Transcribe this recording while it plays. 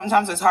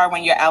sometimes it's hard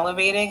when you're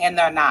elevating and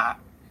they're not.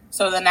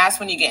 So then that's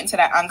when you get into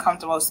that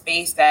uncomfortable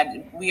space that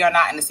we are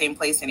not in the same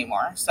place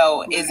anymore.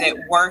 So is it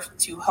worth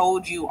to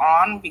hold you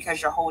on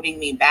because you're holding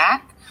me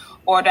back?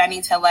 Or do I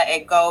need to let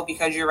it go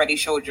because you already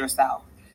showed yourself?